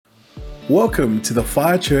Welcome to the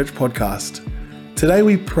Fire Church podcast. Today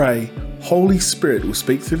we pray Holy Spirit will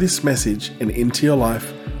speak through this message and into your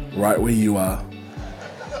life right where you are.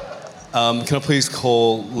 Can I please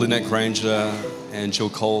call Lynette Granger and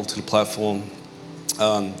Jill Cole to the platform?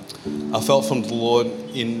 I felt from the Lord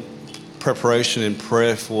in preparation and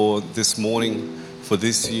prayer for this morning, for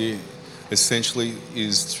this year, essentially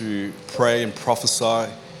is to pray and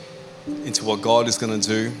prophesy into what God is going to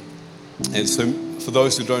do. And so for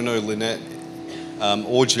those who don't know Lynette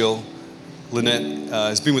or Jill, Lynette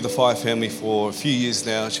has been with the Fire family for a few years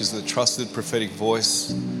now. She's a trusted prophetic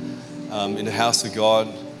voice in the house of God.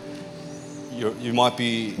 You might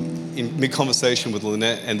be in mid-conversation with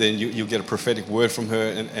Lynette and then you'll get a prophetic word from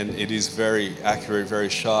her and it is very accurate, very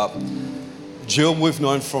sharp. Jill, we've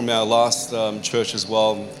known from our last church as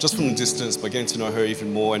well, just from a distance, but getting to know her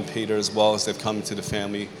even more, and Peter as well as they've come into the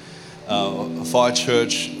family. Fire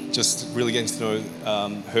Church, just really getting to know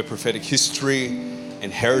her prophetic history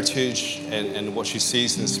and heritage and what she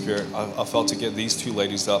sees in the Spirit. I felt to get these two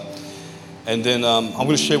ladies up. And then I'm going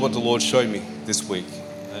to share what the Lord showed me this week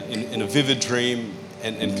in a vivid dream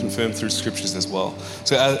and confirmed through scriptures as well.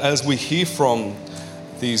 So as we hear from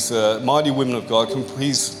these mighty women of God, can we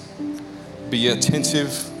please be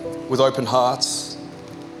attentive with open hearts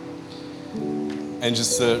and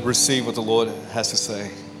just receive what the Lord has to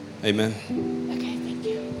say. Amen. Okay, thank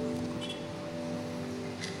you.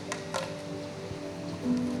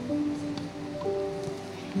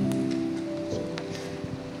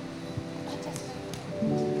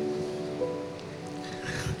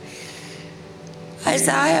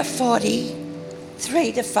 Isaiah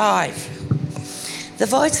 40:3-5. The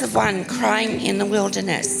voice of one crying in the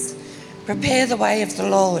wilderness, prepare the way of the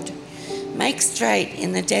Lord, make straight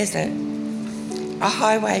in the desert a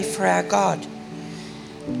highway for our God.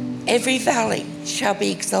 Every valley shall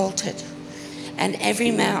be exalted, and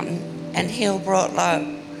every mountain and hill brought low.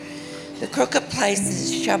 The crooked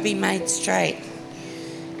places shall be made straight,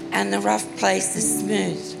 and the rough places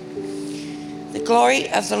smooth. The glory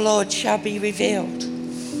of the Lord shall be revealed,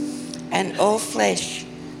 and all flesh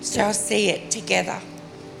shall see it together.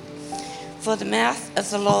 For the mouth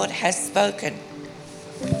of the Lord has spoken.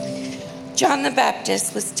 John the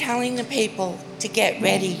Baptist was telling the people to get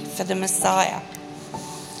ready for the Messiah.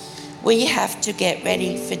 We have to get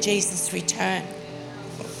ready for Jesus' return.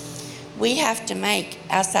 We have to make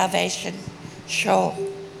our salvation sure.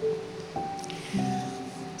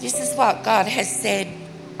 This is what God has said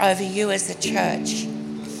over you as a church,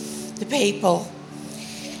 the people.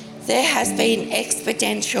 There has been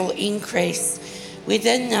exponential increase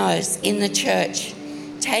within those in the church,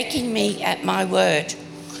 taking me at my word,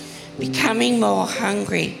 becoming more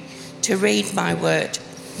hungry to read my word,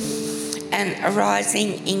 and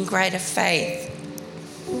arising in greater faith.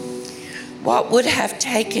 What would have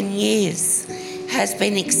taken years has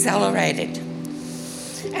been accelerated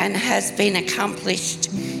and has been accomplished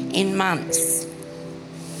in months.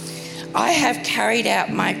 I have carried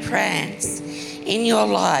out my plans in your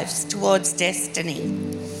lives towards destiny,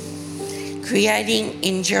 creating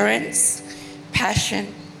endurance,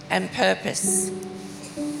 passion, and purpose.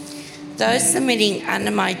 Those submitting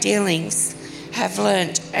under my dealings have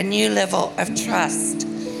learnt a new level of trust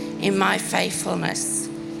in my faithfulness.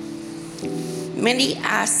 Many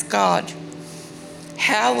ask God,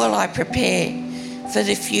 how will I prepare for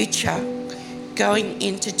the future going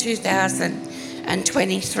into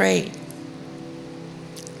 2023?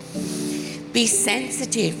 Be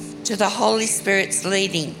sensitive to the Holy Spirit's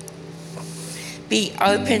leading. Be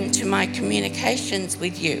open to my communications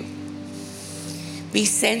with you. Be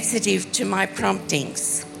sensitive to my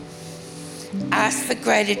promptings. Ask for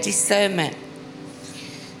greater discernment,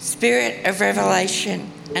 spirit of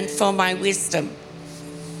revelation, and for my wisdom.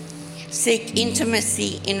 Seek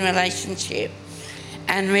intimacy in relationship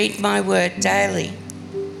and read my word daily.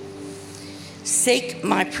 Seek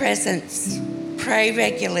my presence, pray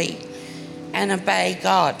regularly, and obey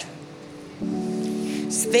God.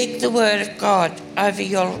 Speak the word of God over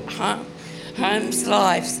your homes,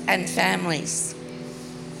 lives, and families.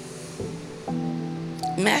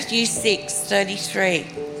 Matthew 6:33.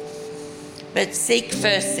 But seek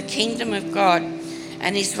first the kingdom of God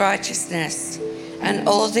and his righteousness, and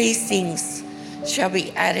all these things shall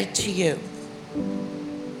be added to you.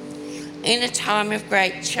 In a time of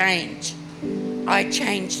great change, I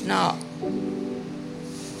change not.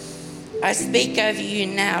 I speak over you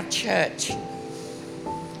now, church.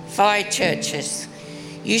 Fire churches,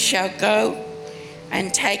 you shall go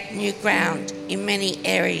and take new ground in many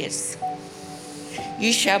areas.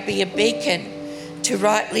 You shall be a beacon to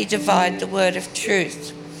rightly divide the word of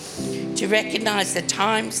truth, to recognize the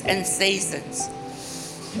times and seasons,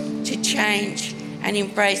 to change and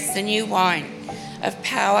embrace the new wine of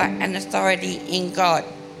power and authority in God.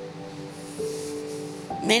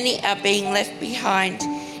 Many are being left behind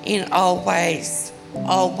in old ways,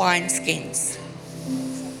 old wineskins.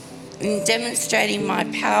 In demonstrating my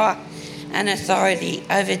power and authority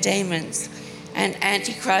over demons and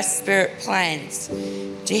Antichrist spirit plans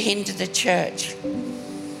to hinder the church,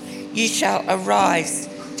 you shall arise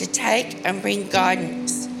to take and bring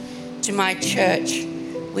guidance to my church,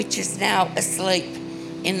 which is now asleep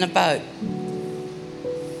in the boat.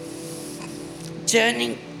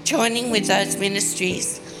 Joining with those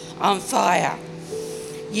ministries on fire,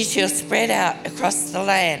 you shall spread out across the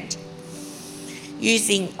land,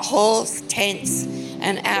 using halls, tents,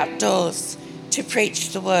 and outdoors to preach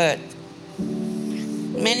the word.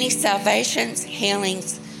 Many salvations,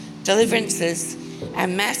 healings, deliverances,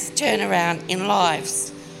 and mass turnaround in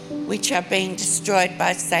lives which are being destroyed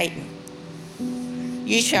by Satan.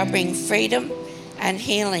 You shall bring freedom and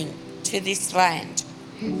healing to this land.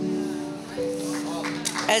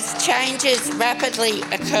 As changes rapidly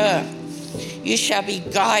occur, you shall be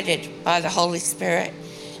guided by the Holy Spirit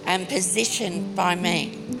and positioned by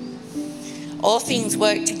me. All things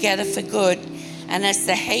work together for good, and as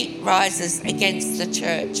the heat rises against the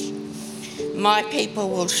church, my people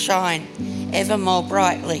will shine ever more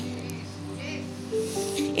brightly.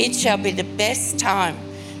 It shall be the best time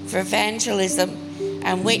for evangelism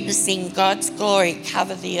and witnessing God's glory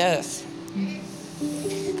cover the earth.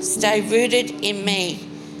 Stay rooted in me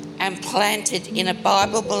and planted in a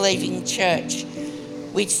Bible-believing church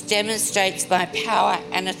which demonstrates my power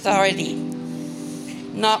and authority,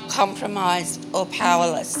 not compromised or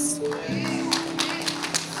powerless.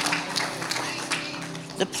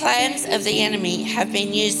 The plans of the enemy have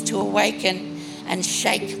been used to awaken and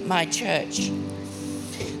shake my church.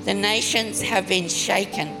 The nations have been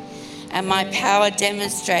shaken and my power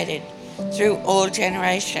demonstrated through all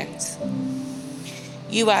generations.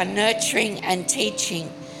 You are nurturing and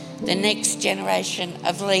teaching the next generation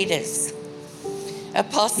of leaders,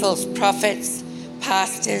 apostles, prophets,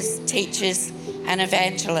 pastors, teachers, and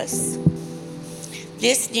evangelists.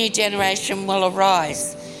 This new generation will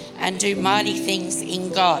arise and do mighty things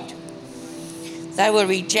in God. They will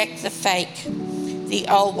reject the fake, the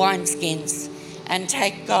old wineskins, and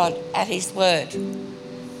take God at his word.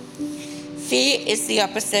 Fear is the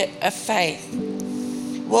opposite of faith.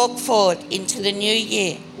 Walk forward into the new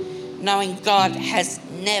year knowing God has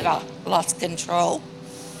never lost control,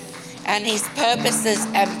 and his purposes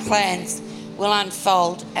and plans will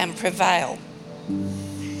unfold and prevail.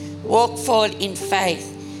 Walk forward in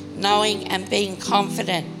faith, knowing and being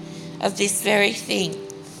confident of this very thing,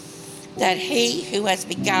 that he who has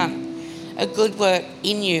begun a good work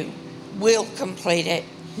in you will complete it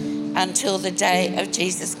until the day of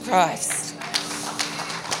Jesus Christ.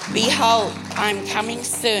 Behold, I am coming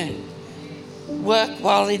soon. Work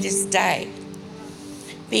while it is day.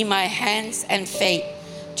 Be my hands and feet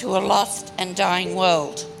to a lost and dying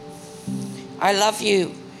world. I love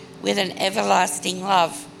you with an everlasting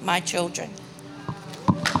love, my children.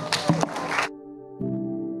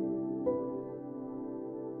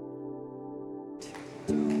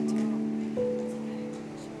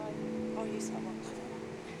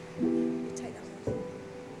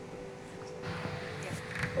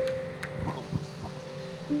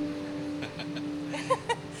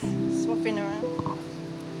 Swapping around.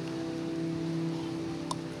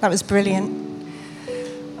 That was brilliant.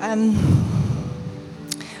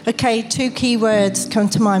 Okay, 2 key words come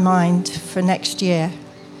to my mind for next year.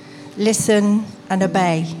 Listen and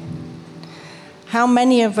obey. How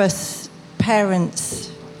many of us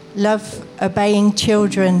parents love obeying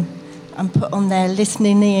children and put on their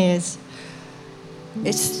listening ears?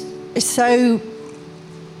 It's so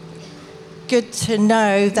good to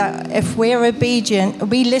know that if we're obedient,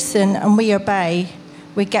 we listen and we obey,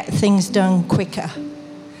 we get things done quicker.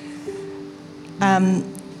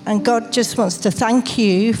 And God just wants to thank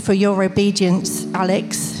you for your obedience,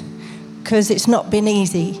 Alex, because it's not been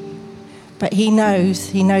easy. But he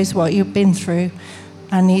knows what you've been through,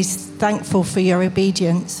 and he's thankful for your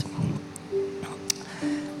obedience.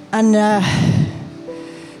 And,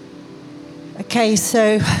 okay,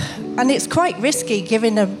 so, and it's quite risky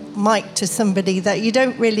giving a mic to somebody that you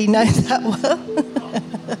don't really know that well.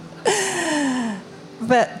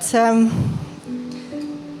 But,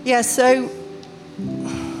 yeah, so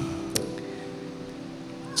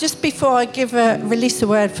just before I release a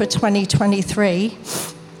word for 2023,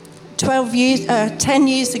 10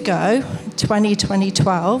 years ago,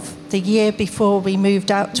 2012, the year before we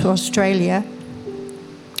moved out to Australia,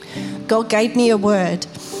 God gave me a word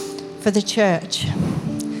for the church.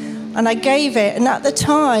 And I gave it, and at the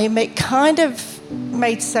time it kind of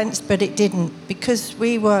made sense, but it didn't, because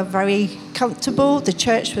we were very comfortable. The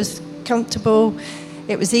church was comfortable.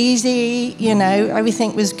 It was easy,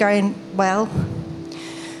 everything was going well.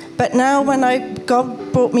 But now when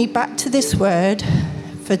God brought me back to this word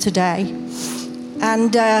for today,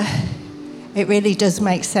 and it really does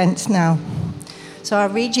make sense now. So I'll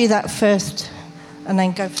read you that first and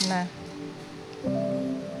then go from there.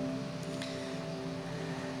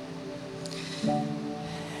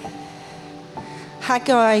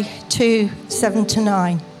 Haggai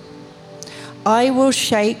 2:7-9. I will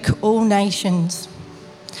shake all nations,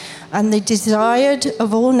 and the desired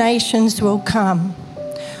of all nations will come,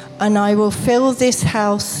 and I will fill this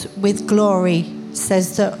house with glory,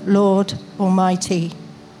 says the Lord Almighty.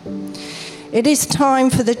 It is time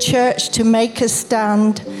for the church to make a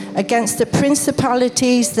stand against the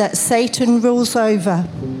principalities that Satan rules over.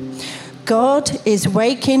 God is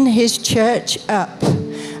waking his church up,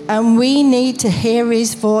 and we need to hear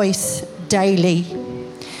his voice daily.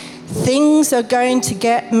 Things are going to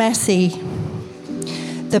get messy.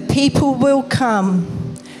 The people will come.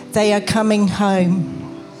 They are coming home.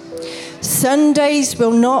 Sundays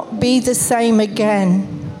will not be the same again.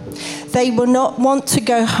 They will not want to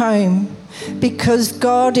go home because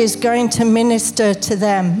God is going to minister to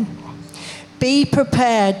them. Be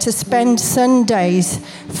prepared to spend Sundays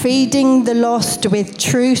feeding the lost with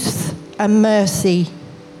truth and mercy.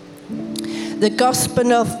 The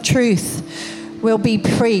gospel of truth will be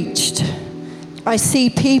preached. I see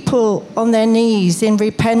people on their knees in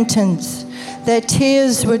repentance. Their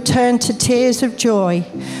tears will turn to tears of joy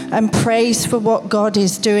and praise for what God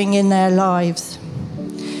is doing in their lives.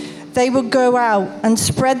 They will go out and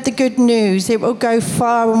spread the good news. It will go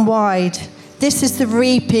far and wide. This is the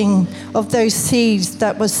reaping of those seeds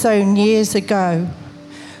that were sown years ago.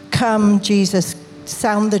 Come, Jesus,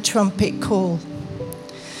 sound the trumpet call.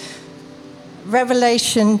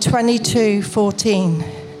 Revelation 22:14.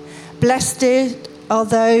 Blessed are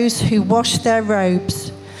those who wash their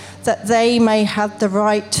robes, that they may have the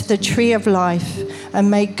right to the tree of life and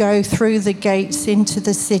may go through the gates into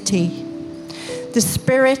the city. The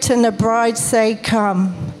Spirit and the bride say,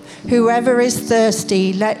 come. Whoever is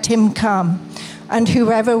thirsty, let him come. And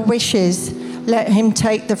whoever wishes, let him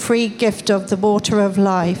take the free gift of the water of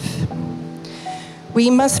life. We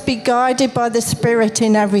must be guided by the Spirit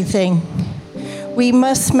in everything. We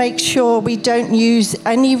must make sure we don't use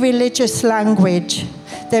any religious language.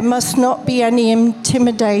 There must not be any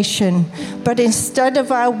intimidation, but instead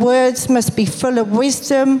of our words must be full of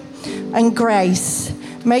wisdom and grace,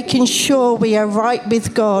 making sure we are right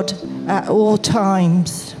with God at all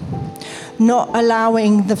times, not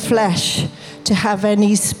allowing the flesh to have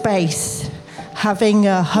any space, having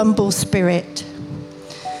a humble spirit.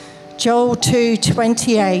 Joel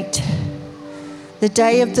 2:28. The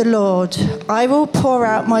day of the Lord, I will pour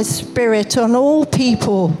out my spirit on all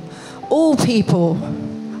people, all people.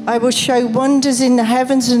 I will show wonders in the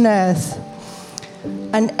heavens and earth,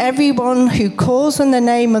 and everyone who calls on the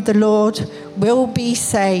name of the Lord will be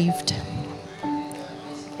saved.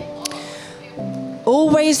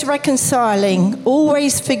 Always reconciling,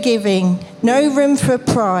 always forgiving, no room for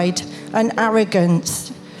pride and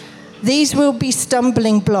arrogance. These will be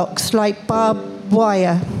stumbling blocks like barbed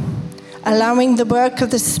wire. Allowing the work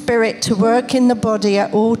of the Spirit to work in the body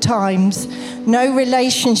at all times.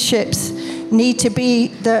 Relationships need to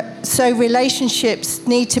be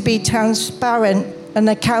transparent and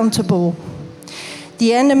accountable.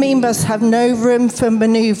 The enemy must have no room for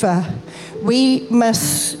maneuver. It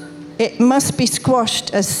must be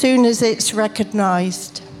squashed as soon as it's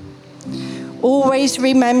recognized. Always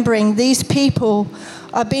remembering these people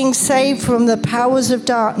are being saved from the powers of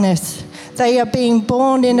darkness. They are being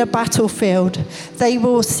born in a battlefield. They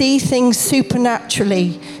will see things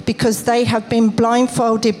supernaturally because they have been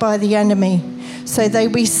blindfolded by the enemy. So they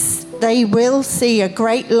will see a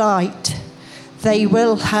great light. They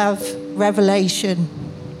will have revelation.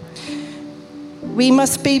 We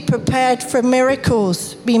must be prepared for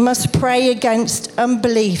miracles. We must pray against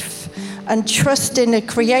unbelief and trust in a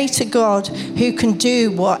creator God who can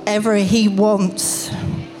do whatever he wants.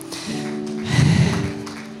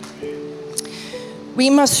 We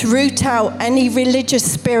must root out any religious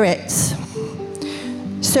spirits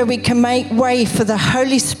so we can make way for the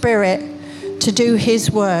Holy Spirit to do his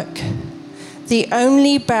work. The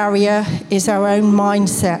only barrier is our own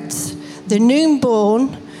mindsets. The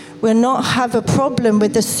newborn will not have a problem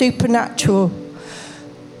with the supernatural,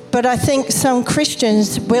 but I think some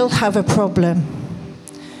Christians will have a problem,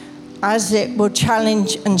 as it will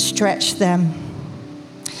challenge and stretch them.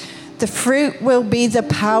 The fruit will be the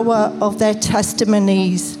power of their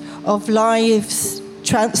testimonies of lives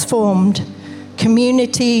transformed,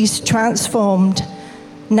 communities transformed,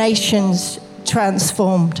 nations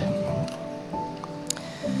transformed.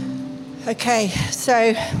 Okay,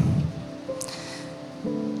 so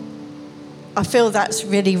I feel that's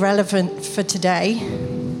really relevant for today.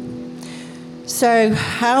 So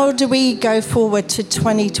how do we go forward to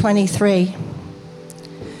 2023?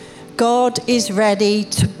 God is ready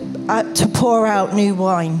to pour out new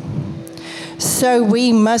wine. So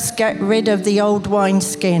we must get rid of the old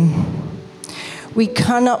wineskin. We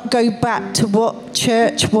cannot go back to what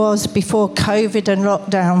church was before COVID and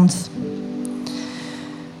lockdowns.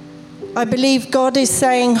 I believe God is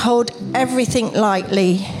saying, hold everything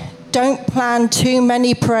lightly. Don't plan too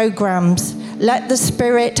many programs. Let the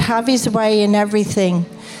Spirit have his way in everything.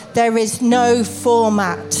 There is no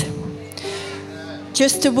format.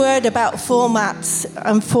 Just a word about formats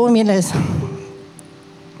and formulas.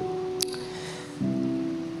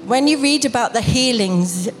 When you read about the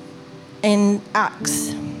healings in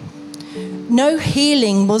Acts, no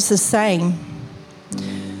healing was the same.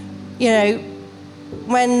 You know,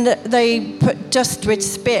 when they put dust with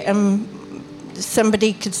spit and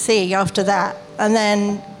somebody could see after that, and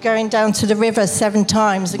then going down to the river 7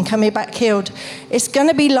 times and coming back healed, it's going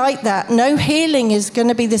to be like that. No healing is going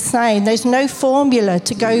to be the same. There's no formula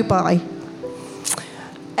to go by.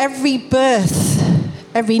 Every birth,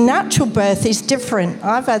 every natural birth is different.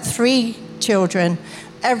 I've had 3 children.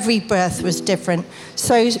 Every birth was different.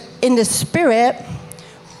 So in the Spirit,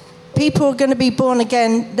 people are going to be born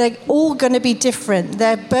again. They're all going to be different.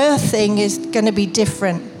 Their birthing is going to be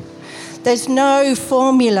different. There's no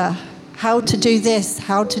formula how to do this,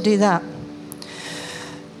 how to do that.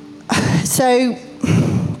 So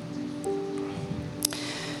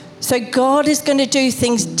God is going to do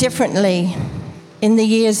things differently in the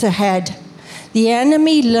years ahead. The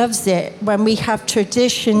enemy loves it when we have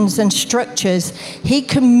traditions and structures. He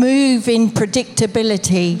can move in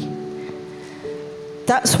predictability.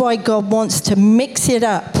 That's why God wants to mix it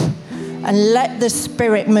up and let the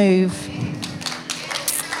Spirit move.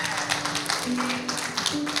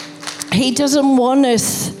 He doesn't want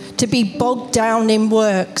us to be bogged down in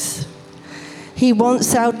works. He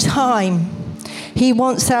wants our time. He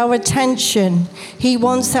wants our attention. He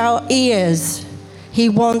wants our ears. He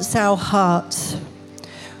wants our hearts.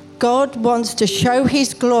 God wants to show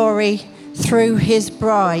his glory through his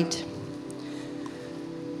bride.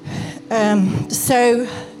 So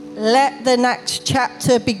let the next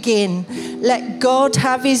chapter begin. Let God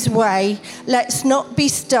have his way. Let's not be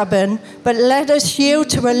stubborn, but let us yield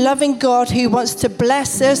to a loving God who wants to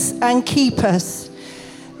bless us and keep us.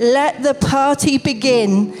 Let the party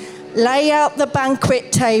begin. Lay out the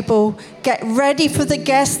banquet table. Get ready for the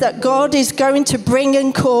guests that God is going to bring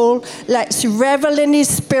and call. Let's revel in his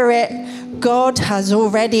Spirit. God has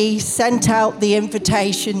already sent out the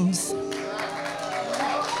invitations.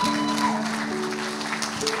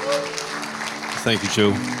 Thank you,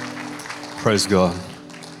 Jill. Praise God.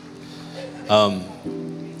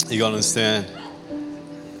 You gotta understand,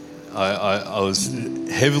 I was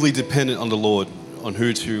heavily dependent on the Lord on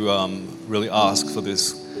who to really ask for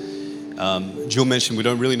this. Jill mentioned we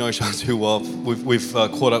don't really know each other too well. We've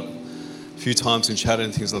caught up a few times and chatted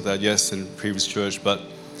and things like that, yes, in previous church. But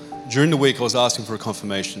during the week, I was asking for a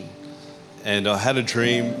confirmation. And I had a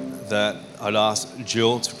dream that I'd asked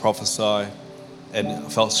Jill to prophesy, and I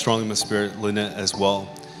felt strongly in my spirit, Lynette as well.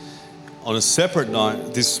 On a separate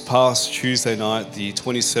night, this past Tuesday night, the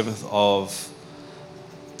 27th of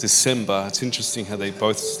December, it's interesting how they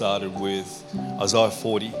both started with Isaiah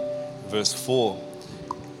 40, verse 4.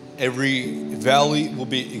 Every valley will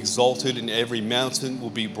be exalted and every mountain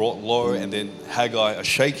will be brought low. And then Haggai, a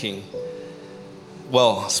shaking.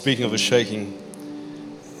 Well, speaking of a shaking,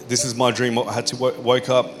 this is my dream. I had to wake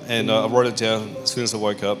up and I wrote it down as soon as I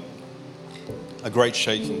woke up. A great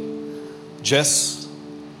shaking. Jess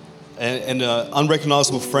and an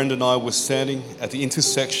unrecognizable friend and I were standing at the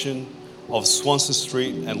intersection of Swanston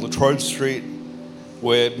Street and Latrobe Street,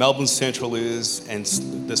 where Melbourne Central is and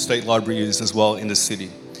the State Library is as well in the city.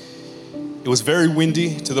 It was very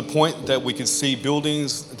windy to the point that we could see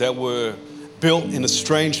buildings that were built in a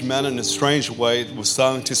strange manner, in a strange way, were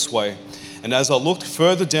starting to sway. And as I looked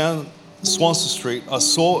further down Swanston Street, I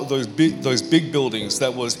saw those big buildings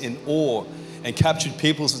that was in awe and captured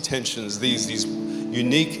people's attentions, these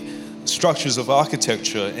unique structures of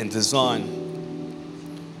architecture and design,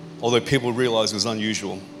 although people realized it was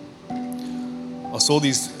unusual. As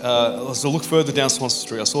I looked further down Swanston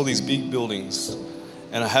Street, I saw these big buildings,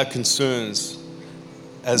 and I had concerns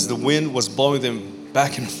as the wind was blowing them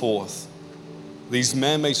back and forth. These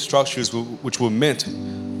man-made structures which were meant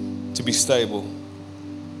to be stable.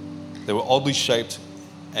 They were oddly shaped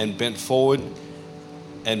and bent forward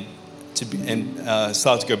and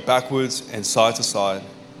started to go backwards and side to side.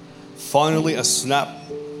 Finally, a snap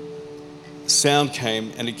sound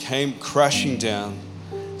came, and it came crashing down.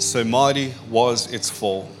 So mighty was its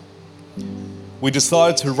fall. We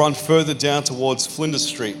decided to run further down towards Flinders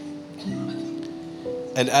Street.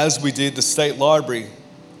 And as we did, the State Library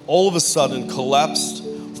all of a sudden collapsed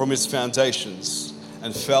from its foundations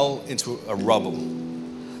and fell into a rubble.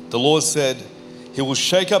 The Lord said, He will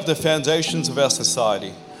shake up the foundations of our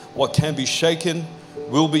society. What can be shaken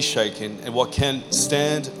will be shaken, and what can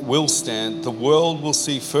stand will stand. The world will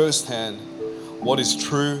see firsthand what is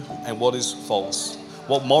true and what is false,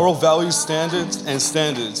 what moral values,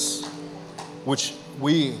 standards which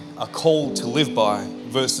we are called to live by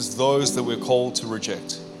versus those that we're called to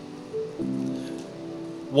reject.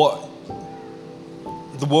 What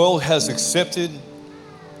the world has accepted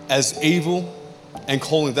as evil and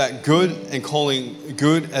calling that good and calling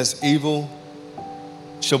good as evil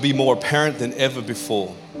shall be more apparent than ever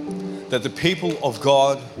before. That the people of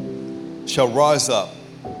God shall rise up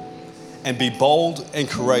and be bold and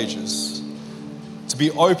courageous, to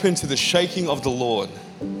be open to the shaking of the Lord.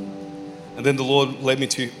 And then the Lord led me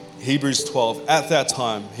to Hebrews 12. At that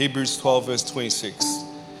time, Hebrews 12 verse 26.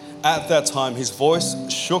 At that time, His voice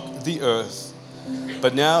shook the earth,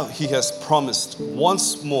 but now He has promised,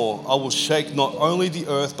 once more I will shake not only the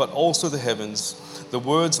earth, but also the heavens. The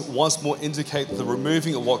words once more indicate the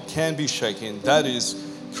removing of what can be shaken, that is,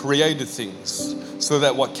 created things, so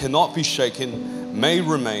that what cannot be shaken may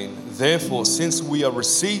remain. Therefore, since we are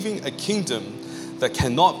receiving a kingdom that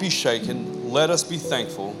cannot be shaken, let us be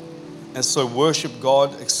thankful and so worship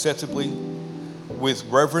God acceptably with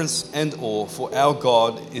reverence and awe, for our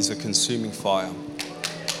God is a consuming fire.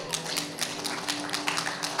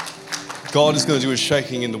 God is going to do a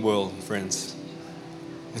shaking in the world, friends.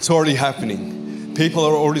 It's already happening. People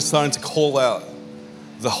are already starting to call out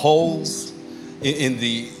the holes in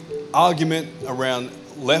the argument around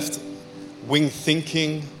left-wing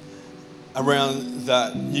thinking, around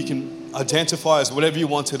that you can identify as whatever you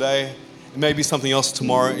want today. It may be something else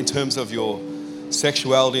tomorrow in terms of your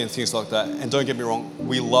sexuality and things like that. And don't get me wrong,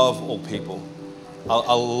 we love all people.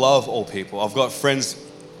 I love all people. I've got friends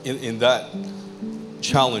in that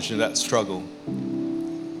challenge, in that struggle,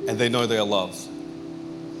 and they know they are loved.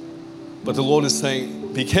 But the Lord is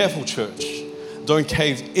saying, be careful, church. Don't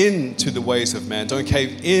cave in to the ways of man. Don't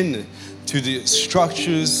cave in to the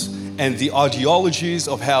structures and the ideologies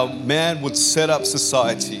of how man would set up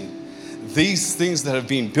society. These things that have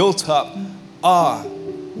been built up are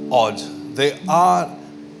odd. They are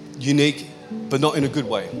unique, but not in a good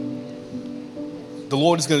way. The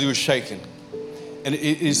Lord is going to do a shaking. And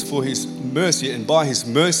it is for His mercy and by His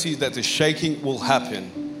mercy that the shaking will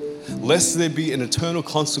happen, lest there be an eternal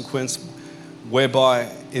consequence whereby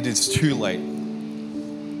it is too late.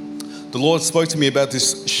 The Lord spoke to me about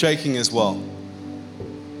this shaking as well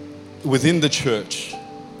within the church,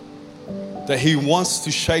 that He wants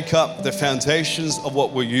to shake up the foundations of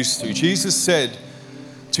what we're used to. Jesus said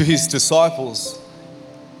to His disciples,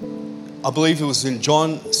 I believe it was in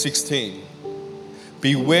John 16,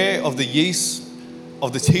 beware of the yeast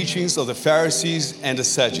of the teachings of the Pharisees and the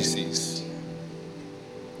Sadducees.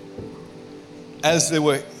 As they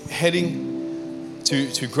were heading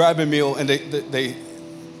to grab a meal, and they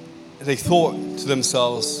thought to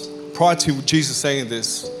themselves, prior to Jesus saying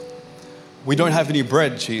this, we don't have any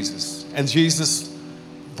bread, Jesus. And Jesus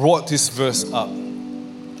brought this verse up.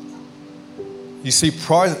 You see,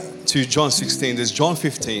 prior to John 16, there's John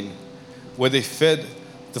 15, where they fed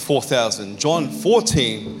the 4,000. John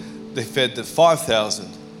 14, they fed the 5,000.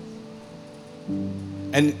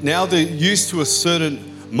 And now they're used to a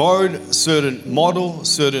certain mode, certain model,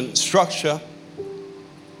 certain structure.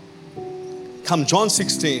 Come John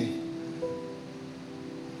 16,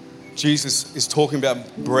 Jesus is talking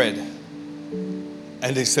about bread.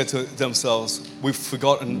 And they said to themselves, we've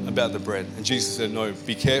forgotten about the bread. And Jesus said, no,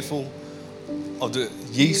 be careful of the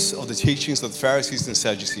yeast of the teachings of the Pharisees and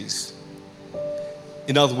Sadducees.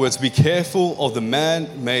 In other words, be careful of the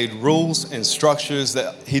man-made rules and structures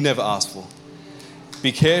that He never asked for.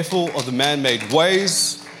 Be careful of the man-made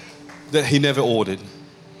ways that He never ordered.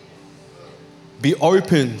 Be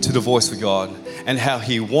open to the voice of God and how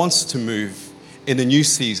He wants to move in a new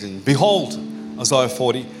season. Behold, Isaiah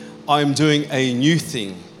 40, I am doing a new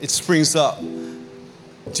thing. It springs up.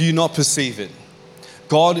 Do you not perceive it?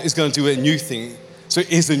 God is going to do a new thing. So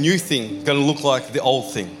is the new thing going to look like the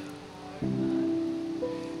old thing?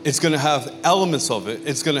 It's going to have elements of it.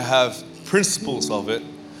 It's going to have principles of it.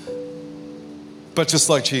 But just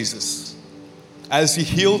like Jesus, as He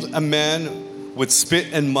healed a man with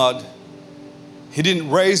spit and mud. He didn't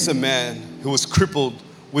raise a man who was crippled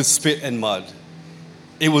with spit and mud.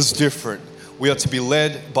 It was different. We are to be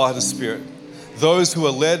led by the Spirit. Those who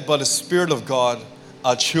are led by the Spirit of God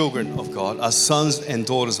are children of God, are sons and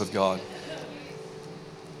daughters of God.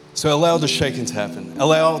 So allow the shaking to happen.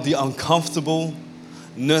 Allow the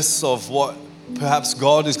uncomfortableness of what perhaps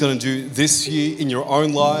God is going to do this year in your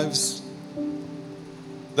own lives.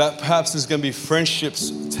 That perhaps there's going to be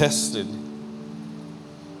friendships tested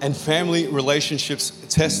and family relationships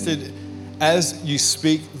tested as you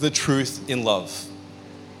speak the truth in love.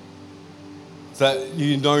 That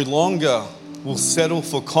you no longer will settle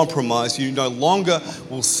for compromise. You no longer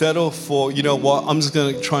will settle for, you know what, I'm just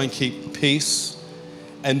going to try and keep peace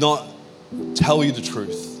and not tell you the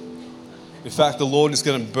truth. In fact, the Lord is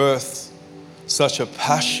going to birth such a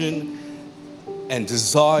passion and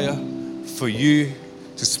desire for you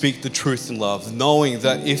to speak the truth in love, knowing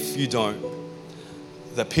that if you don't,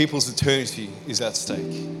 that people's eternity is at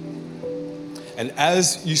stake. And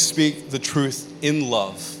as you speak the truth in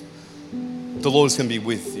love, the Lord is going to be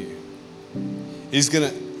with you. He's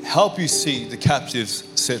going to help you see the captives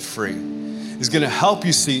set free. He's going to help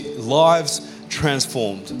you see lives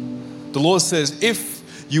transformed. The Lord says,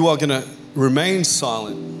 if you are going to remain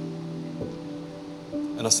silent,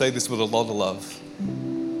 and I say this with a lot of love,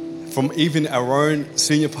 from even our own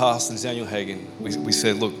senior pastor, Daniel Hagen, we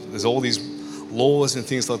said, look, there's all these laws and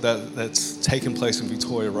things like that that's taking place in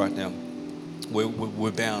Victoria right now.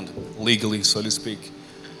 We're bound legally, so to speak,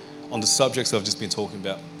 on the subjects I've just been talking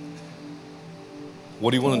about.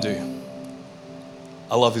 What do you want to do?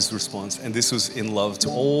 I love his response, and this was in love to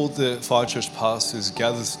all the Fire Church pastors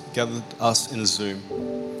gathered us in a Zoom.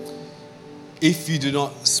 If you do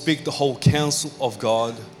not speak the whole counsel of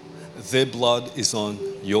God, their blood is on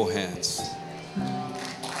your hands.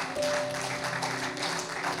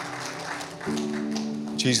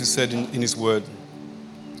 Jesus said in his word,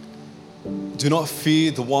 do not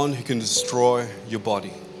fear the one who can destroy your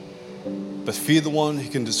body, but fear the one who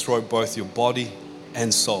can destroy both your body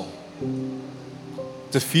and soul.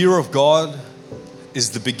 The fear of God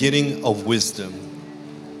is the beginning of wisdom,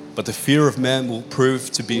 but the fear of man will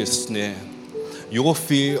prove to be a snare. Your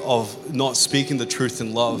fear of not speaking the truth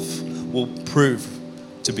in love will prove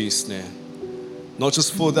to be a snare, not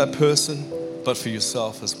just for that person, but for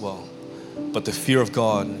yourself as well. But the fear of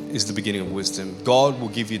God is the beginning of wisdom. God will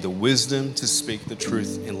give you the wisdom to speak the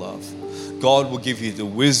truth in love. God will give you the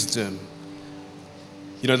wisdom.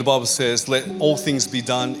 You know, the Bible says, let all things be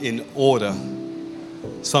done in order.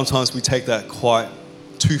 Sometimes we take that quite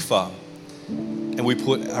too far, and we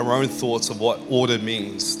put our own thoughts of what order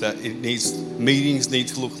means, that meetings need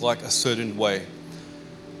to look like a certain way.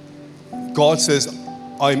 God says,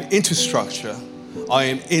 I am into structure. I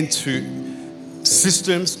am into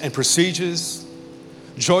systems and procedures.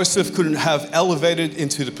 Joseph couldn't have elevated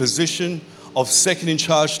into the position of second in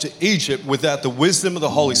charge to Egypt without the wisdom of the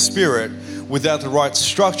Holy Spirit, without the right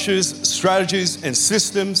structures, strategies, and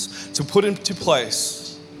systems to put into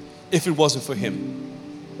place if it wasn't for him.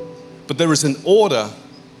 But there is an order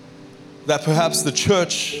that perhaps the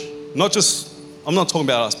church, I'm not talking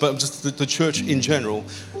about us, but just the church in general,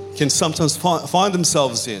 can sometimes find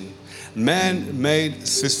themselves in. Man-made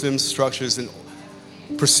systems, structures, and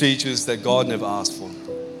procedures that God never asked for.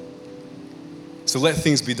 So let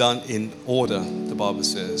things be done in order, the Bible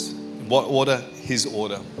says. In what order? His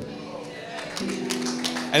order.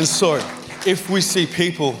 And so, if we see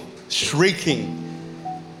people shrieking,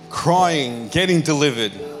 crying, getting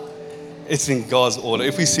delivered, it's in God's order.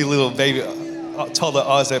 If we see little baby toddler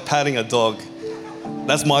Isaac patting a dog,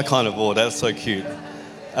 that's my kind of order. That's so cute.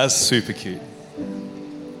 That's super cute.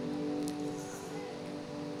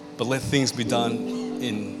 But let things be done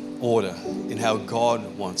in order, in how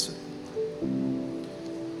God wants it.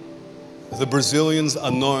 The Brazilians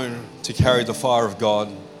are known to carry the fire of God.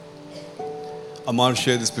 I might have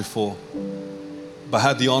shared this before, but I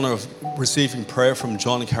had the honor of receiving prayer from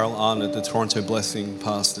John and Carol Arnott, the Toronto Blessing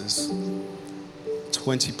pastors.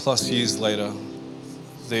 20 plus years later,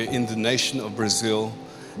 they're in the nation of Brazil.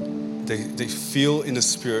 They feel in the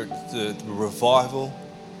spirit the revival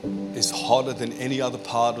is hotter than any other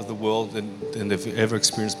part of the world than they've ever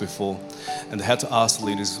experienced before. And they had to ask the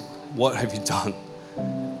leaders, what have you done?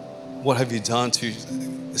 What have you done to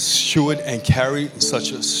steward and carry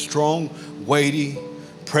such a strong, weighty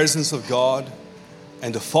presence of God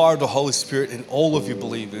and the fire of the Holy Spirit in all of your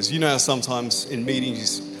believers? You know how sometimes in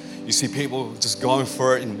meetings you see people just going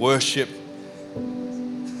for it in worship.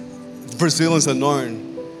 The Brazilians are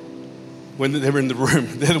known when they're in the room,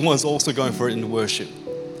 they're the ones also going for it in the worship.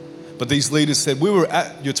 But these leaders said, we were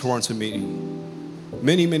at your Toronto meeting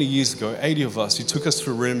many, many years ago, 80 of us, you took us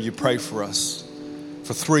to a room, you prayed for us.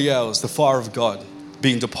 For 3 hours, the fire of God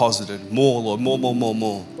being deposited. More, Lord, more, more, more,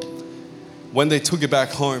 more. When they took it back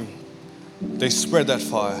home, they spread that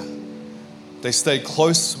fire. They stayed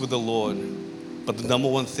close with the Lord. But the number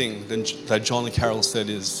one thing that John and Carol said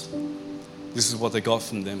is, this is what they got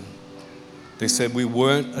from them. They said, we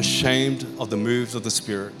weren't ashamed of the moves of the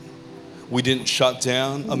Spirit. We didn't shut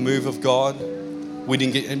down a move of God. We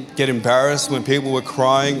didn't get embarrassed when people were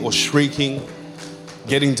crying or shrieking,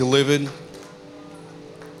 getting delivered.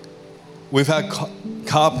 We've had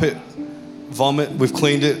carpet vomit. We've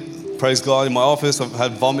cleaned it. Praise God. In my office, I've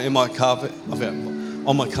had vomit in my carpet. I've had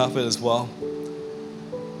on my carpet as well.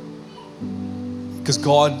 Because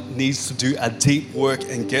God needs to do a deep work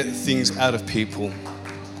and get things out of people.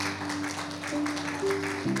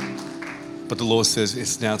 But the Lord says,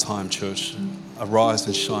 it's now time, church. Arise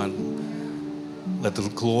and shine. Let the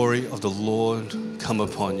glory of the Lord come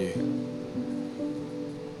upon you.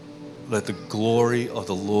 Let the glory of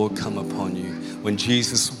the Lord come upon you. When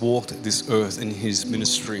Jesus walked this earth in his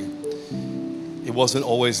ministry, it wasn't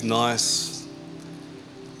always nice.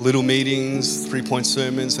 Little meetings, 3-point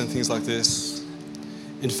sermons and things like this.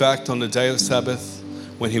 In fact, on the day of Sabbath,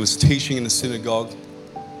 when he was teaching in the synagogue,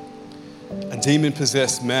 a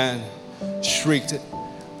demon-possessed man shrieked,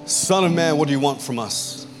 "Son of man, what do you want from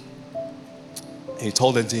us?" And he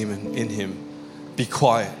told that demon in him, "Be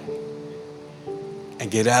quiet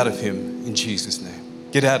and get out of him in Jesus' name."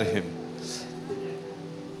 Get out of him.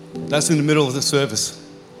 That's in the middle of the service.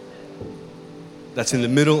 That's in the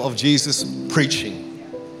middle of Jesus preaching.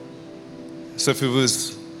 So if it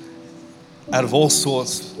was out of all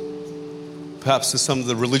sorts, perhaps to some of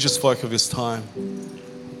the religious folk of his time,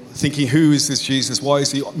 thinking, who is this Jesus? Why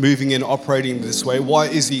is he moving and operating this way? Why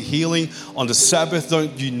is he healing on the Sabbath?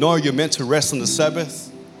 Don't you know you're meant to rest on the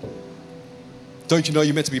Sabbath? Don't you know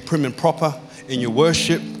you're meant to be prim and proper in your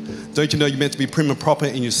worship? Don't you know you're meant to be prim and proper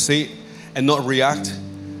in your seat and not react?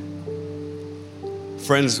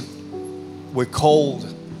 Friends, we're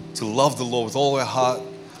called to love the Lord with all our heart,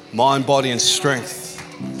 mind, body, and strength.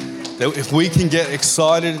 That if we can get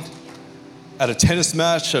excited at a tennis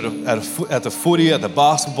match, at the footy, at the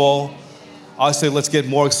basketball, I say let's get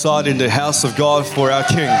more excited in the house of God for our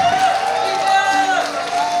King.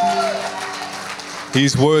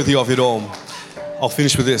 He's worthy of it all. I'll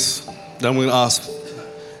finish with this. Then I'm going to ask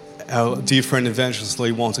our dear friend Evangelist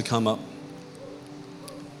Lee Wong to come up.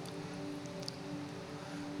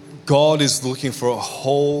 God is looking for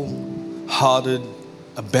wholehearted,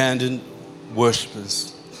 abandoned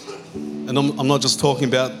worshipers. And I'm not just talking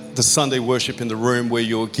about the Sunday worship in the room where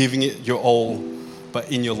you're giving it your all, but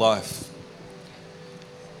in your life.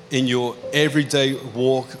 In your everyday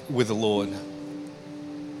walk with the Lord.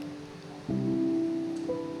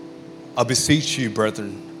 I beseech you,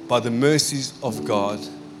 brethren, by the mercies of God,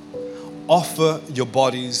 offer your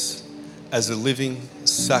bodies as a living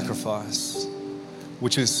sacrifice,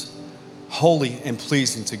 which is holy and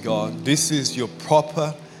pleasing to God. This is your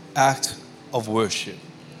proper act of worship.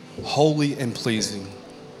 Holy and pleasing.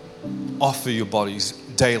 Offer your bodies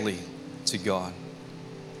daily to God.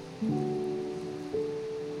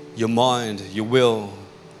 Your mind, your will,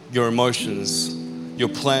 your emotions, your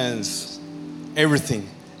plans, everything,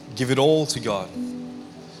 give it all to God.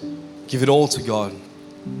 Give it all to God.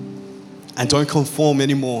 And don't conform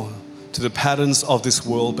anymore to the patterns of this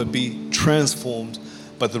world, but be transformed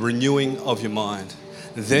by the renewing of your mind.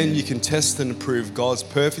 Then you can test and approve God's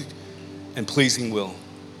perfect and pleasing will.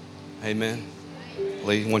 Amen.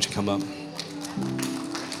 Lee, why don't you come up?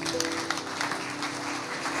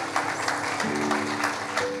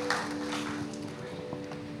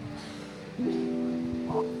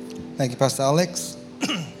 Thank you, Pastor Alex.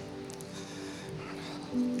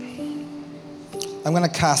 I'm going to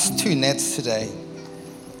cast 2 nets today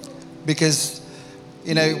because,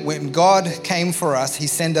 you know, when God came for us, he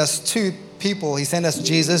sent us 2 people. He sent us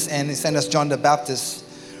Jesus and he sent us John the Baptist.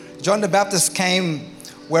 John the Baptist came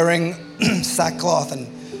wearing sackcloth and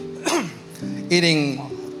eating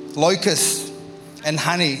locusts and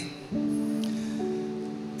honey.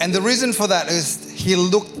 And the reason for that is he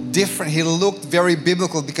looked different. He looked very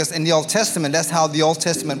biblical because in the Old Testament, that's how the Old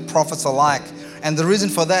Testament prophets are like. And the reason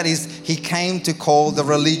for that is he came to call the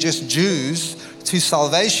religious Jews to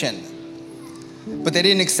salvation. But they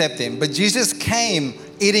didn't accept him. But Jesus came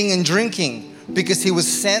eating and drinking because he was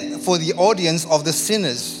sent for the audience of the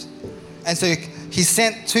sinners. And so he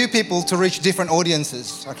sent 2 people to reach different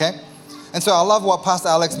audiences, okay? And so I love what Pastor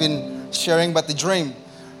Alex been sharing about the dream.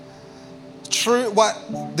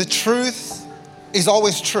 The truth is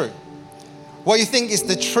always true. What you think is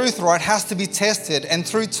the truth, right, has to be tested, and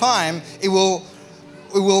through time, it will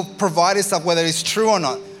will provide itself whether it's true or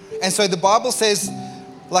not. And so the Bible says,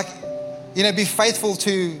 like, be faithful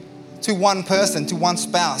to one person, to one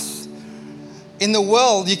spouse. In the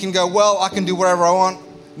world, you can go, well, I can do whatever I want.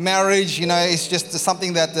 Marriage, it's just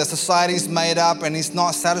something that the society's made up and it's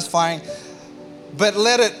not satisfying. But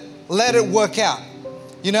let it work out.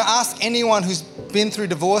 Ask anyone who's been through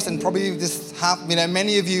divorce, and probably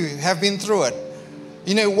many of you have been through it.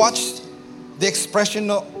 Watch the expression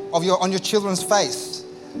on your children's face.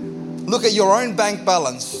 Look at your own bank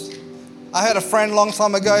balance. I had a friend a long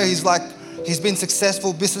time ago, he's been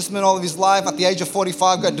successful businessman all of his life. At the age of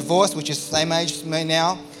 45, got divorced, which is the same age as me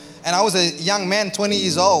now. And I was a young man, 20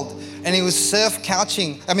 years old, and he was couch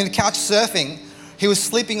surfing. He was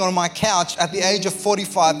sleeping on my couch at the age of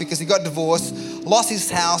 45 because he got divorced, lost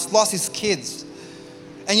his house, lost his kids.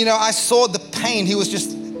 And I saw the pain. He was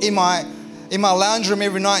just in my lounge room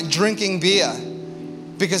every night drinking beer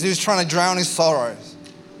because he was trying to drown his sorrows.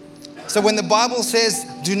 So when the Bible says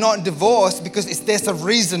do not divorce, because there's a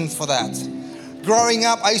reason for that. Growing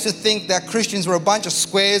up, I used to think that Christians were a bunch of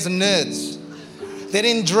squares and nerds. They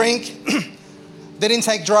didn't drink, they didn't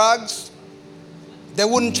take drugs, they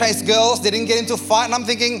wouldn't chase girls, they didn't get into a fight. And I'm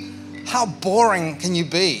thinking, how boring can you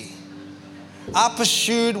be? I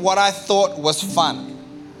pursued what I thought was fun.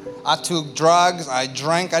 I took drugs, I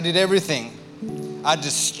drank, I did everything. I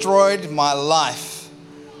destroyed my life.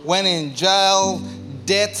 Went in jail,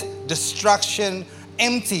 debt, destruction,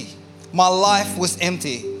 empty. My life was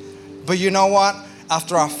empty. But you know what?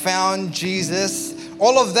 After I found Jesus,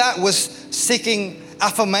 all of that was seeking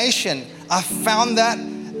affirmation. I found that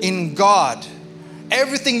in God.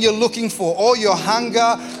 Everything you're looking for, all your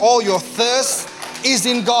hunger, all your thirst is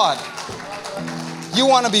in God. You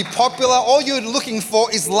want to be popular, all you're looking for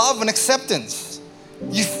is love and acceptance.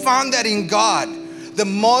 You found that in God. The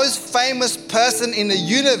most famous person in the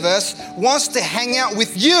universe wants to hang out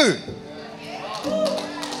with you.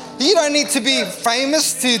 You don't need to be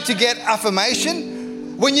famous to get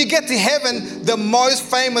affirmation. When you get to heaven, the most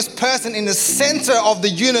famous person in the center of the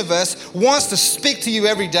universe wants to speak to you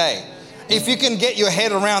every day. If you can get your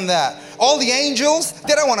head around that. All the angels,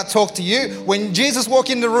 they don't want to talk to you. When Jesus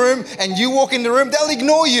walks in the room and you walk in the room, they'll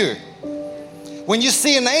ignore you. When you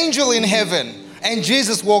see an angel in heaven and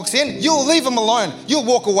Jesus walks in, you'll leave him alone. You'll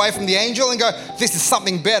walk away from the angel and go, this is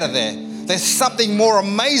something better there. There's something more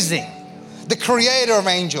amazing. The creator of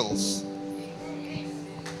angels.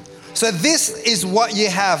 So this is what you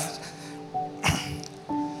have.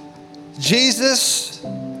 Jesus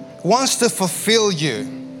wants to fulfill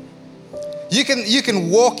you. You can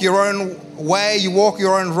walk your own way, you walk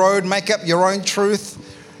your own road, make up your own truth,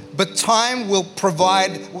 but time will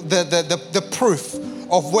provide the proof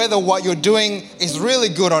of whether what you're doing is really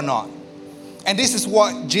good or not. And this is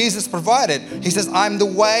what Jesus provided. He says, I'm the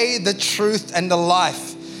way, the truth, and the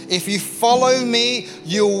life. If you follow me,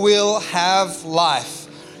 you will have life.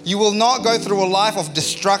 You will not go through a life of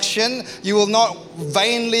destruction. You will not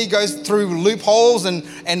vainly go through loopholes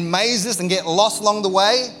and mazes and get lost along the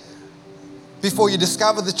way. Before you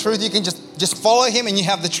discover the truth, you can just follow him and you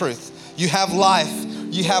have the truth. You have life.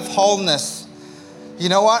 You have wholeness. You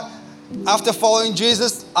know what? After following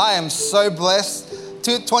Jesus, I am so blessed.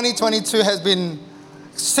 2022 has been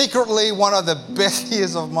secretly one of the best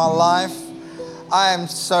years of my life. I am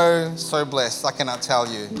so, so blessed. I cannot tell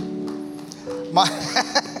you.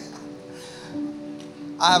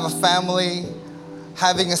 I have a family.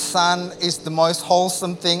 Having a son is the most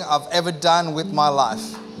wholesome thing I've ever done with my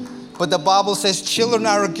life. But the Bible says children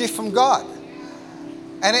are a gift from God.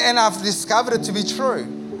 And I've discovered it to be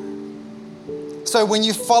true. So when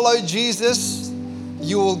you follow Jesus,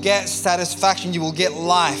 you will get satisfaction, you will get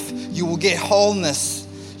life, you will get wholeness,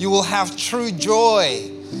 you will have true joy.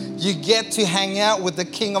 You get to hang out with the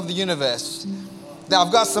King of the universe. Now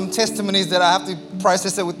I've got some testimonies that I have to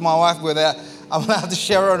process it with my wife, whether I'm allowed to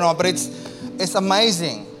share it or not, but it's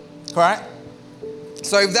amazing, right?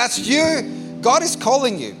 So if that's you, God is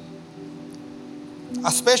calling you.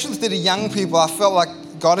 Especially to the young people, I felt like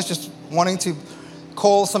God is just wanting to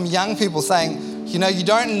call some young people saying, you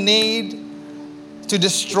don't need to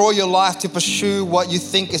destroy your life to pursue what you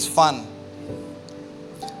think is fun.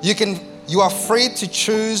 You are free to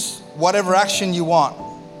choose whatever action you want,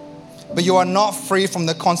 but you are not free from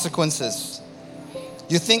the consequences.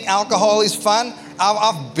 You think alcohol is fun?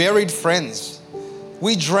 I've buried friends.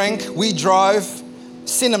 We drank, we drove,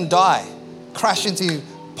 seen them die, crash into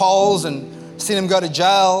poles and seen them go to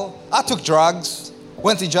jail. I took drugs,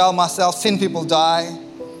 went to jail myself, seen people die.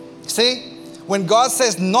 See, when God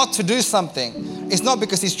says not to do something, it's not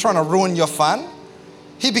because he's trying to ruin your fun.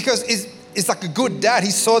 Because he's like a good dad.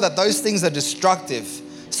 He saw that those things are destructive.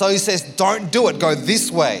 So he says, don't do it, go this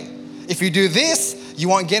way. If you do this, you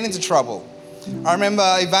won't get into trouble. I remember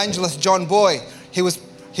evangelist John Boy,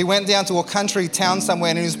 he went down to a country town somewhere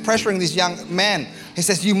and he was pressuring this young man. He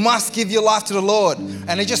says, you must give your life to the Lord.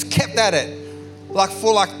 And he just kept at it.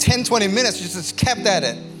 For 10, 20 minutes, just kept at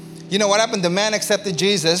it. You know what happened? The man accepted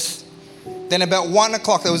Jesus. Then about 1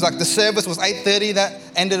 o'clock, the service was 8:30, that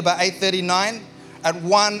ended about 8:39. At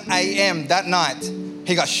 1 a.m. that night,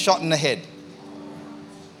 he got shot in the head.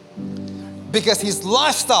 Because his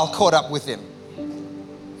lifestyle caught up with him.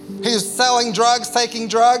 He was selling drugs, taking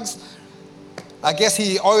drugs. I guess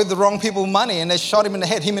he owed the wrong people money and they shot him in the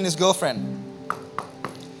head, him and his girlfriend.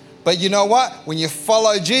 But you know what? When you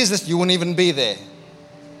follow Jesus, you wouldn't even be there.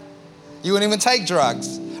 You wouldn't even take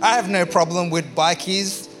drugs. I have no problem with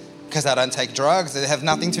bikies because I don't take drugs. They have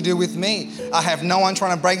nothing to do with me. I have no one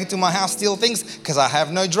trying to break into my house, steal things because I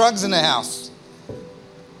have no drugs in the house.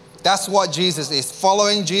 That's what Jesus is.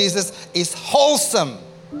 Following Jesus is wholesome.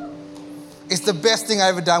 It's the best thing I've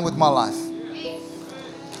ever done with my life.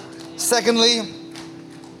 Secondly,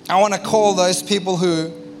 I want to call those people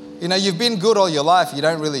who, you've been good all your life. You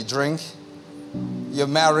don't really drink. You're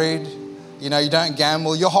married. You don't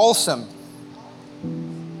gamble. You're wholesome.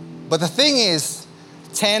 But the thing is,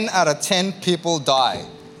 10 out of 10 people die.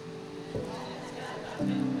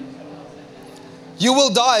 You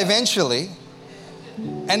will die eventually.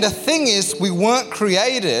 And the thing is, we weren't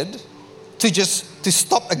created to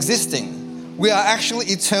stop existing. We are actually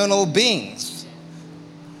eternal beings.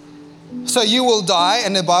 So you will die,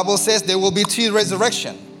 and the Bible says there will be two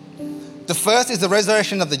resurrections. The first is the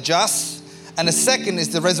resurrection of the just, and the second is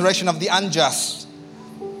the resurrection of the unjust.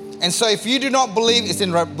 And so if you do not believe, it's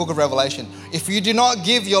in the book of Revelation, if you do not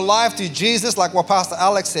give your life to Jesus, like what Pastor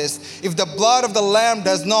Alex says, if the blood of the Lamb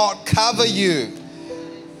does not cover you,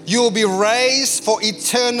 you will be raised for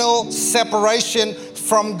eternal separation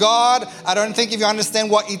from God. I don't think if you understand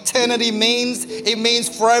what eternity means, it means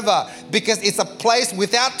forever, because it's a place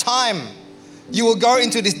without time. You will go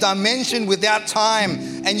into this dimension without time,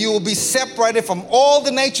 and you will be separated from all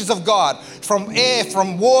the natures of God, from air,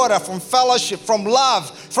 from water, from fellowship, from love,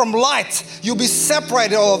 from light. You'll be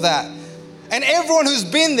separated, all of that. And everyone who's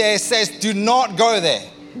been there says, do not go there.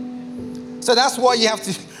 So that's why you have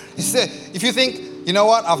to, if you think, you know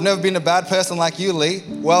what, I've never been a bad person like you, Lee.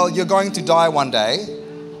 Well, you're going to die one day,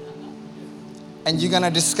 and you're going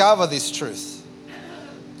to discover this truth.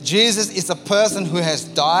 Jesus is a person who has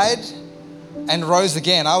died and rose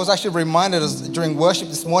again. I was actually reminded during worship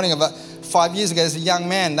this morning about 5 years ago, there's a young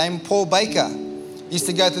man named Paul Baker. He used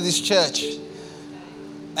to go to this church.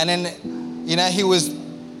 And then, he was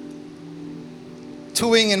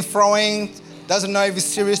toing and froing, doesn't know if he's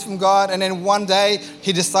serious from God. And then one day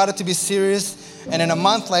he decided to be serious. And then a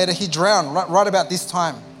month later he drowned right about this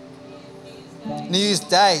time. New Year's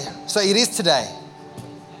Day. So it is today.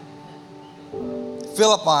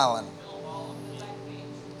 Phillip Island.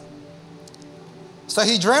 So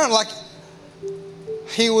he drowned,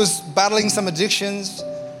 he was battling some addictions.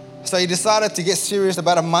 So he decided to get serious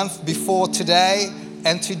about a month before today.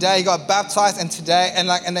 And today he got baptized, and today,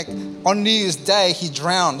 on New Year's Day, he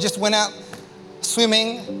drowned. Just went out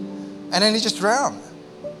swimming, and then he just drowned.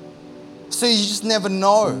 So you just never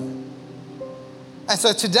know. And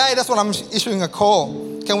so today, that's what I'm issuing a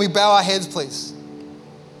call. Can we bow our heads, please?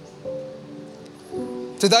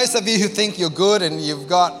 To those of you who think you're good and you've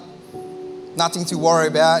got nothing to worry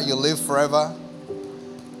about, you'll live forever.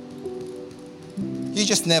 You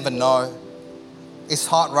just never know. It's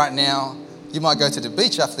hot right now. You might go to the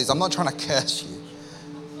beach after this. I'm not trying to curse you.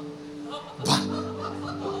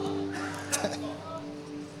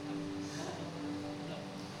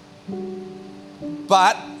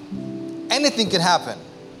 But anything can happen.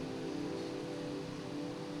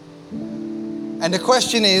 And the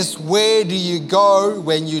question is, where do you go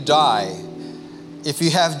when you die? If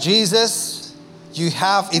you have Jesus, you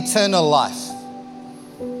have eternal life.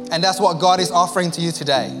 And that's what God is offering to you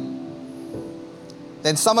today.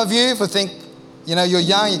 Then some of you, who think, you're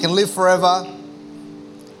young, you can live forever.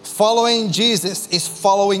 Following Jesus is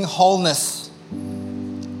following wholeness.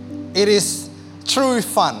 It is true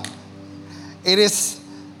fun. It is,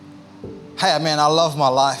 hey man, I love my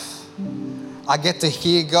life. I get to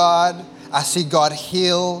hear God. I see God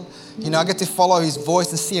heal. I get to follow His voice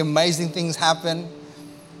and see amazing things happen.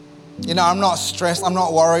 I'm not stressed. I'm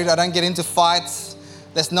not worried. I don't get into fights.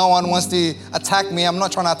 There's no one wants to attack me. I'm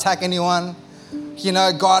not trying to attack anyone.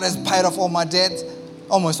 God has paid off all my debt,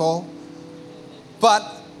 almost all.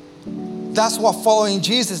 But that's what following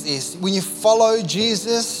Jesus is. When you follow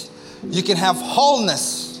Jesus, you can have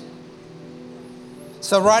wholeness.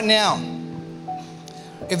 So right now,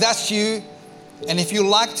 if that's you, And if you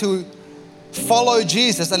like to follow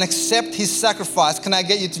Jesus and accept his sacrifice, can I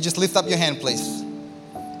get you to just lift up your hand, please?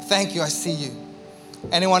 Thank you, I see you.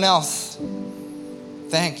 Anyone else?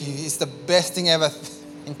 Thank you. It's the best thing ever.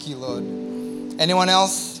 Thank you, Lord. Anyone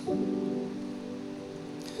else?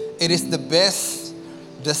 It is the best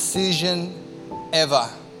decision ever.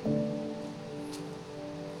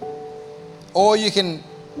 Or you can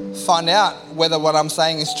find out whether what I'm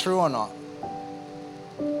saying is true or not.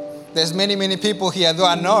 There's many people here that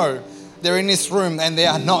I know they're in this room and they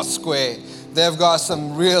are not square. They've got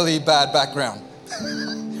some really bad background.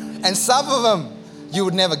 And some of them you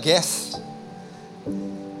would never guess.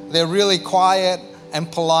 They're really quiet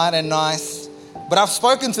and polite and nice. But I've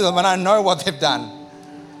spoken to them and I know what they've done.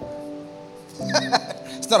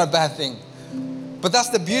 It's not a bad thing. But that's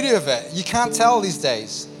the beauty of it. You can't tell these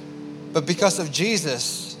days. But because of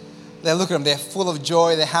Jesus, they look at them, they're full of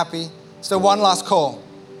joy, they're happy. So one last call.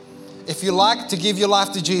 If you like to give your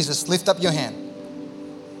life to Jesus, lift up your hand.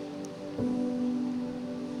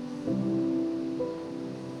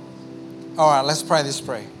 All right, let's pray this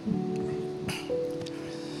prayer.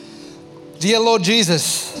 Dear Lord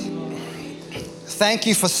Jesus, thank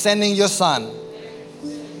you for sending your Son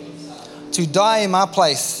to die in my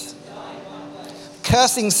place,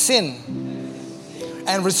 cursing sin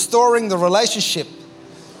and restoring the relationship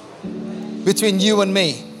between you and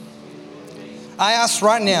me. I ask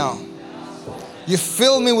right now, you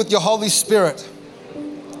fill me with your Holy Spirit.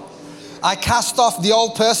 I cast off the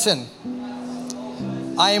old person.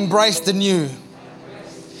 I embrace the new.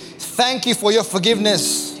 Thank you for your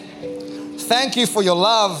forgiveness. Thank you for your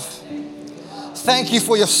love. Thank you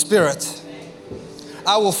for your Spirit.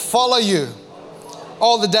 I will follow you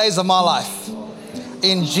all the days of my life.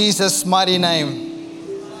 In Jesus' mighty name.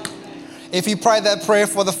 If you pray that prayer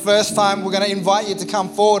for the first time, we're going to invite you to come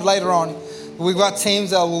forward later on. We've got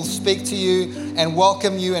teams that will speak to you and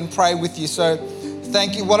welcome you and pray with you. So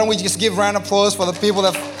thank you. Why don't we just give a round of applause for the people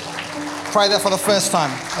that prayed that for the first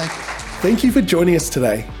time. Thank you. Thank you for joining us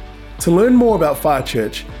today. To learn more about Fire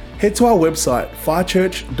Church, head to our website,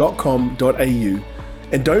 firechurch.com.au.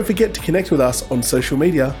 And don't forget to connect with us on social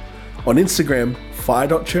media, on Instagram,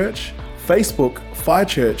 fire.church, Facebook, Fire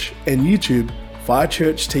Church, and YouTube, Fire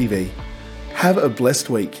Church TV. Have a blessed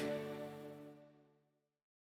week.